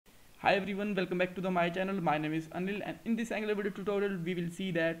Hi everyone, welcome back to my channel. My name is Anil, and in this Angular video tutorial we will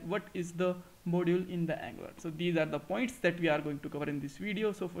see that what is the module in the Angular. So these are the points that we are going to cover in this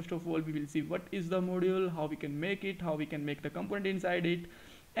video. So first of all we will see what is the module, how we can make it, how we can make the component inside it,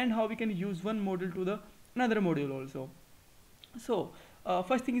 and how we can use one module to the another module also. So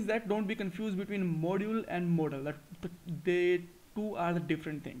first thing is that don't be confused between module and model, that they two are the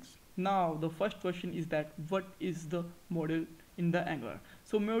different things. Now the first question is that what is the module in the Angular?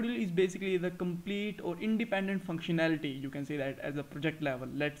 So module is basically the complete or independent functionality, you can say that, as a project level.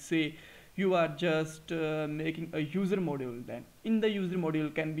 Let's say you are just making a user module, then in the user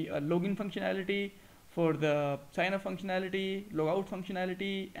module can be a login functionality, for the sign up functionality, logout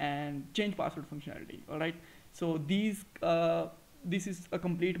functionality, and change password functionality. All right, so this is a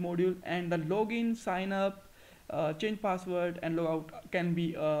complete module, and the login, sign up, change password, and logout can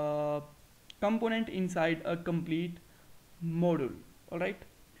be a component inside a complete module. All right,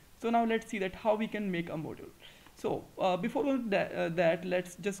 so now let's see that how we can make a module. So before that,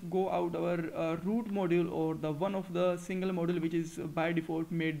 let's just go out our root module, or the one of the single module which is by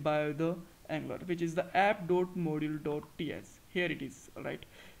default made by the Angular, which is the app.module.ts. Here it is. All right,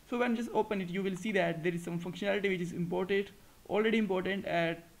 so when just open it, you will see that there is some functionality which is already important,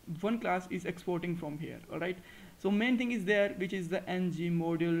 at one class is exporting from here. All right, so main thing is there, which is the ng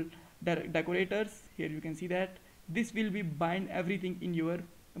module decorators. Here you can see that this will be bind everything in your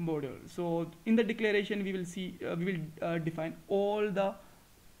module. So in the declaration we will see we will define all the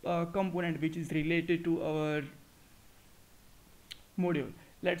component which is related to our module.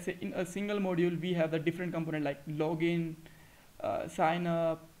 Let's say in a single module we have the different component like login, sign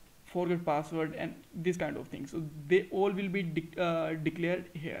up, forget password, and this kind of thing. So they all will be declared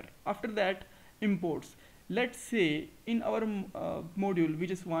here. After that, imports. Let's say in our module we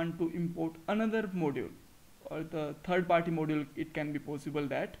just want to import another module, or the third party module, it can be possible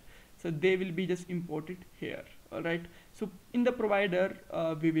that, so they will be just imported here. All right, so in the provider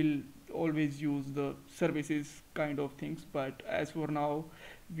we will always use the services kind of things, but as for now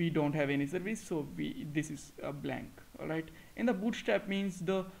we don't have any service, so this is a blank. All right, in the bootstrap means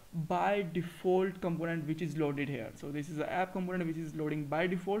the by default component which is loaded here. So this is the app component which is loading by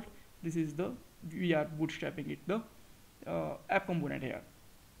default. This is the, we are bootstrapping it, the app component here.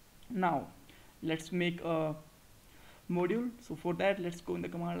 Now let's make a module. So for that, let's go in the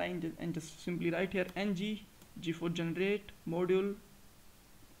command line and just simply write here ng g for generate module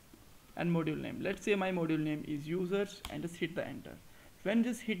and module name. Let's say my module name is users, and just hit the enter. When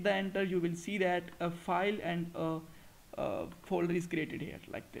just hit the enter, you will see that a file and a folder is created here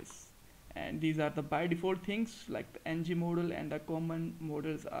like this, and these are the by default things like the ng module, and the common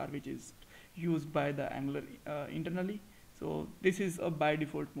models are which is used by the Angular internally. So this is a by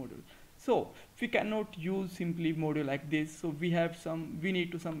default module. So we cannot use simply module like this, so we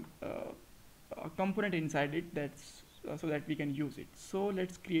need to some component inside it, that's so that we can use it. So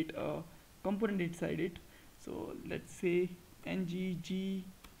let's create a component inside it. So let's say ng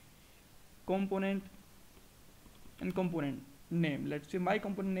component and component name. Let's say my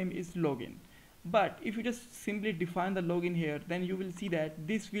component name is login, but if you just simply define the login here, then you will see that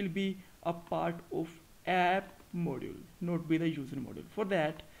this will be a part of app module, not be the user module. For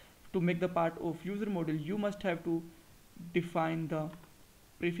that, to make the part of user module, you must have to define the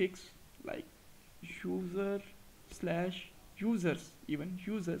prefix like user slash users, even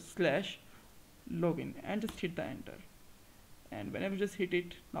user slash login, and just hit the enter. And whenever you just hit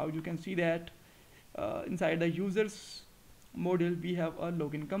it, now you can see that inside the users module we have a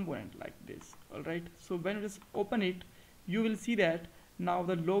login component like this. All right, so when you just open it, you will see that now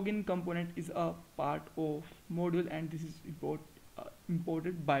the login component is a part of module, and this is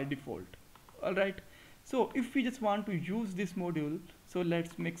imported by default. All right, so if we just want to use this module, so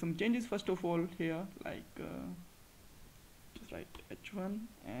let's make some changes. First of all, here like just write h1,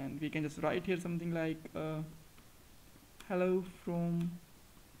 and we can just write here something like hello from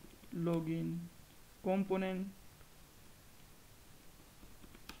login component,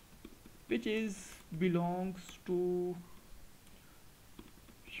 which is belongs to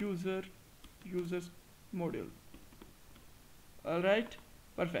users module. All right,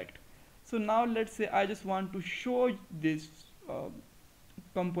 perfect. So now let's say I just want to show this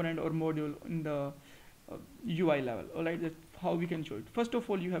component or module in the UI level. All right, that's how we can show it. First of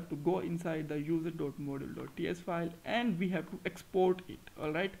all, you have to go inside the user.module.ts file, and we have to export it.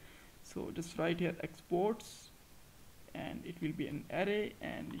 All right, so just write here exports, and it will be an array,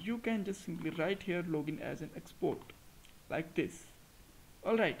 and you can just simply write here login as an export like this.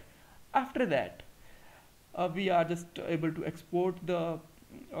 All right, after that we are just able to export the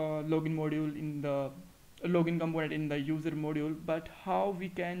login module in the login component in the user module, but how we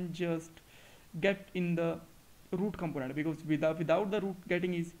can just get in the root component, because without the root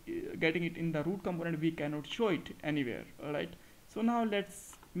getting it in the root component, we cannot show it anywhere. All right, so now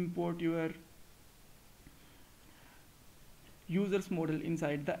let's import your users model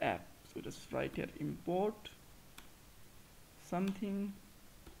inside the app. So just write here import something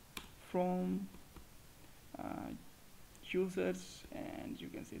from users, and you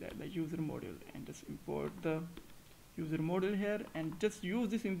can see that the user module, and just import the user module here, and just use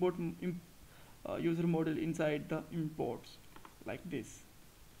this user module inside the imports like this.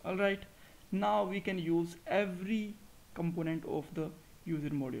 All right, now we can use every component of the user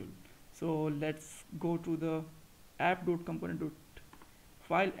module. So let's go to the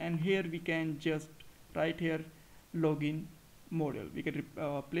app.component.file, and here we can just write here login module. We can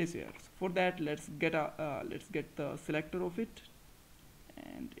place here. So for that, let's get the selector of it,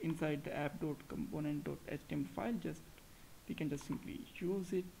 and inside the app.component.html file, just we can just simply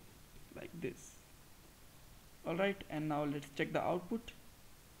use it like this. All right, and now let's check the output.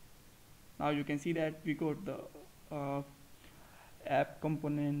 Now you can see that we got the app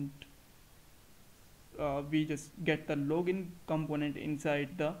component. We just get the login component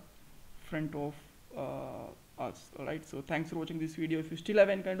inside the front of us. All right, so thanks for watching this video. If you still have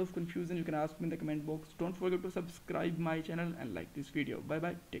any kind of confusion, you can ask me in the comment box. Don't forget to subscribe my channel and like this video. Bye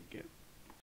bye, take care.